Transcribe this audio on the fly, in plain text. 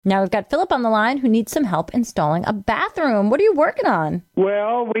Now we've got Philip on the line who needs some help installing a bathroom. What are you working on?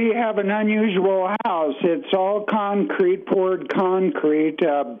 Well, we have an unusual house. It's all concrete, poured concrete,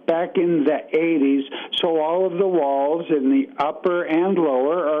 back in the 80s, so all of the walls in the upper and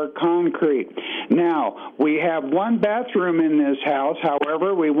lower are concrete. Now, we have one bathroom in this house.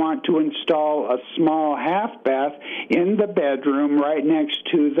 However, we want to install a small half bath in the bedroom right next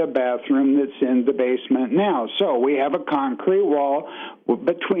to the bathroom that's in the basement now. So we have a concrete wall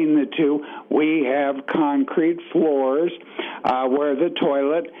between the two. We have concrete floors where the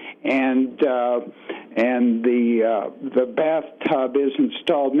toilet and the bathtub is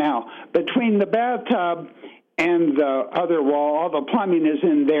installed. Now, between the bathtub and the other wall, all the plumbing is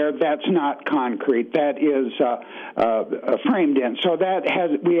in there. That's not concrete. That is framed in. So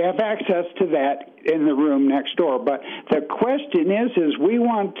we have access to that in the room next door. But the question is we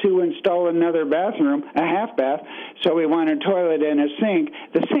want to install another bathroom, a half bath, so we want a toilet and a sink.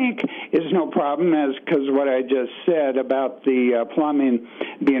 The sink is no problem, because what I just said about the plumbing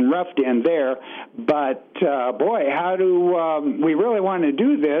being roughed in there. But, boy, how do we really want to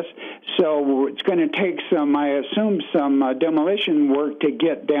do this? So it's going to take I assume, some demolition work to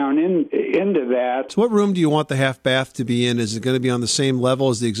get down into that. So what room do you want the half bath to be in? Is it going to be on the same level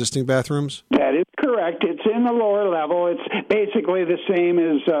as the existing bathrooms? That is correct. It's in the lower level. It's basically the same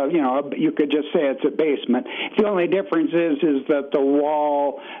as, you could just say it's a basement. The only difference is that the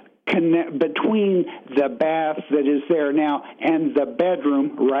wall between the bath that is there now and the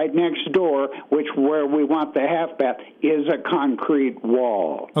bedroom right next door, where we want the half bath, is a concrete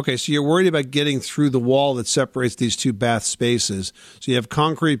wall. Okay, so you're worried about getting through the wall that separates these two bath spaces. So you have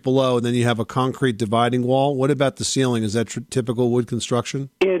concrete below, and then you have a concrete dividing wall. What about the ceiling? Is that typical wood construction?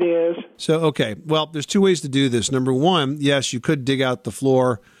 It is. So, okay, well, there's two ways to do this. Number one, yes, you could dig out the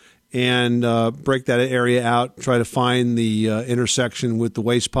floor and break that area out, try to find the intersection with the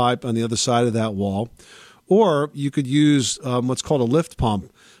waste pipe on the other side of that wall. Or you could use what's called a lift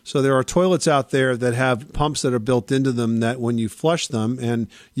pump. So there are toilets out there that have pumps that are built into them that when you flush them, and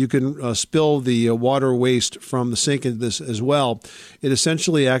you can spill the water waste from the sink into this as well, it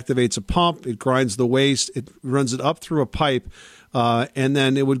essentially activates a pump, it grinds the waste, it runs it up through a pipe, and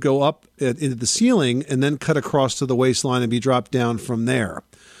then it would go up into the ceiling and then cut across to the waistline and be dropped down from there.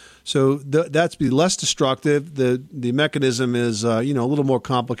 So that's be less destructive. The mechanism is a little more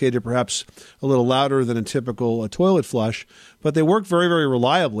complicated, perhaps a little louder than a typical toilet flush, but they work very, very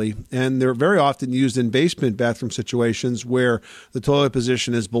reliably, and they're very often used in basement bathroom situations where the toilet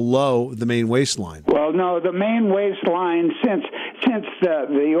position is below the main waistline. Well, no, the main waistline, since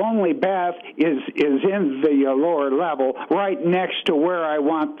the only bath is in the lower level, right next to where I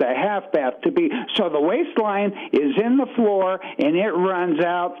want the half bath to be. So the waistline is in the floor, and it runs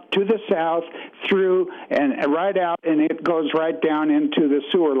out to the south through and right out, and it goes right down into the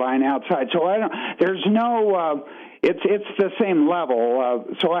sewer line outside. So there's no. It's the same level,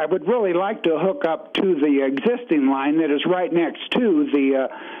 so I would really like to hook up to the existing line that is right next to the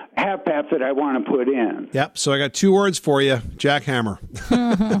half bath that I want to put in. Yep, so I got two words for you, jackhammer.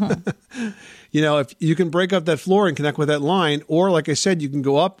 If you can break up that floor and connect with that line, or like I said, you can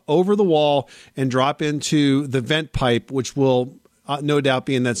go up over the wall and drop into the vent pipe, which will no doubt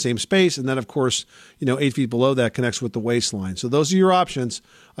be in that same space. And then, of course, 8 feet below that connects with the waistline. So those are your options.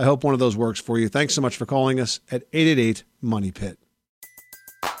 I hope one of those works for you. Thanks so much for calling us at 888-MONEY-PIT.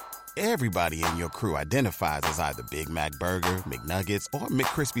 Everybody in your crew identifies as either Big Mac Burger, McNuggets, or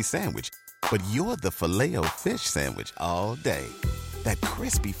McCrispy Sandwich. But you're the Filet-O-Fish Sandwich all day. That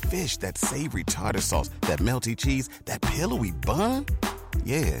crispy fish, that savory tartar sauce, that melty cheese, that pillowy bun.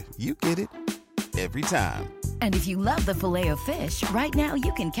 Yeah, you get it. Every time. And if you love the Filet-O-Fish, right now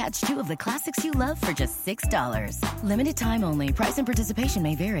you can catch two of the classics you love for just $6. Limited time only. Price and participation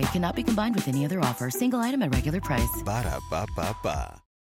may vary. Cannot be combined with any other offer. Single item at regular price. Ba-da-ba-ba-ba.